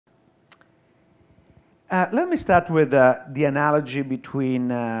Let me start with the analogy between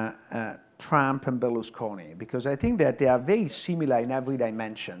Trump and Berlusconi, because I think that they are very similar in every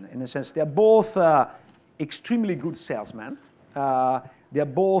dimension. In a sense, they are both extremely good salesmen. They are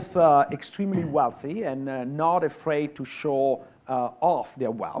both extremely wealthy and not afraid to show off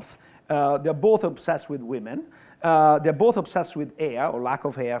their wealth. They're both obsessed with women. They're both obsessed with hair, or lack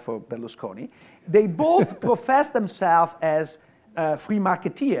of hair for Berlusconi. They both profess themselves as free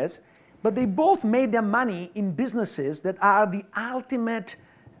marketeers, but they both made their money in businesses that are the ultimate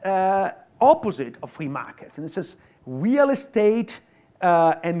opposite of free markets. And it's just real estate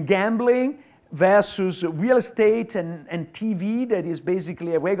and gambling versus real estate and TV that is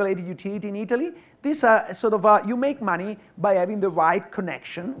basically a regulated utility in Italy. These are sort of, you make money by having the right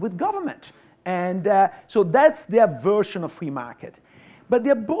connection with government. And so that's their version of free market. But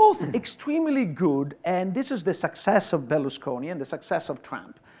they're both extremely good, and this is the success of Berlusconi and the success of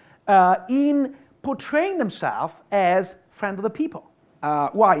Trump, in portraying themselves as friend of the people.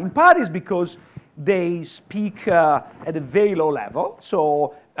 Why? In part is because they speak at a very low level,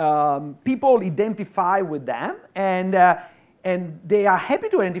 so people identify with them, and they are happy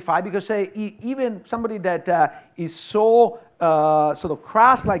to identify because even somebody that is so sort of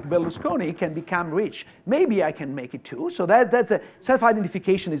crass like Berlusconi can become rich. Maybe I can make it too. So that's a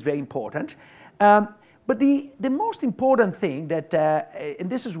self-identification is very important. But the most important thing that, and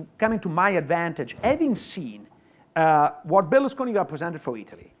this is coming to my advantage, having seen what Berlusconi represented for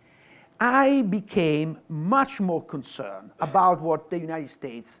Italy, I became much more concerned about what the United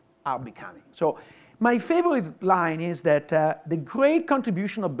States are becoming. So my favorite line is that the great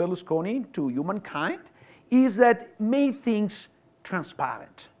contribution of Berlusconi to humankind is that made things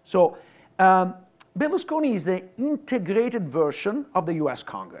transparent. So Berlusconi is the integrated version of the US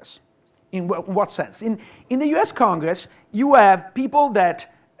Congress. In what sense? In the US Congress, you have people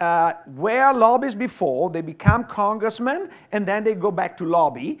that were lobbyists before, they become congressmen, and then they go back to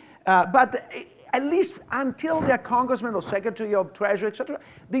lobby. But at least until they're congressman or secretary of treasury, etc.,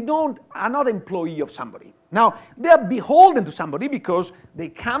 they are not employee of somebody. Now, they're beholden to somebody because they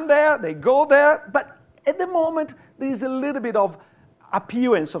come there, they go there, but at the moment, there is a little bit of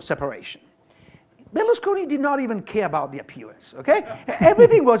appearance of separation. Berlusconi did not even care about the appearance, okay?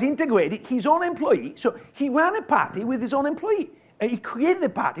 Everything was integrated, his own employee, so he ran a party with his own employee. He created a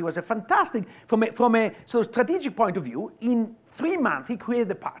party. It was a fantastic, from a sort of strategic point of view, in 3 months he created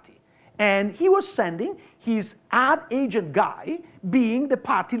the party. And he was sending his ad agent guy being the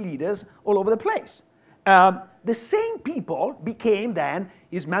party leaders all over the place. The same people became then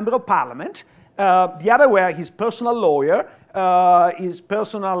his member of parliament. The other were his personal lawyer, his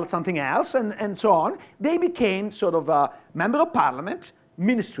personal something else, and so on. They became sort of a member of parliament,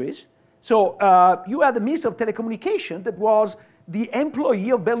 ministries. So you had the Minister of Telecommunication that was the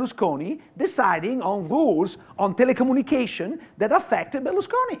employee of Berlusconi deciding on rules on telecommunication that affected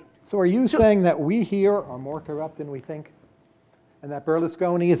Berlusconi. So are you saying that we here are more corrupt than we think? And that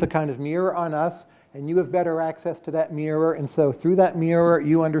Berlusconi is a kind of mirror on us, and you have better access to that mirror, and so through that mirror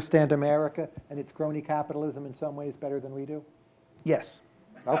you understand America and its crony capitalism in some ways better than we do? Yes.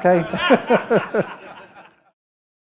 Okay.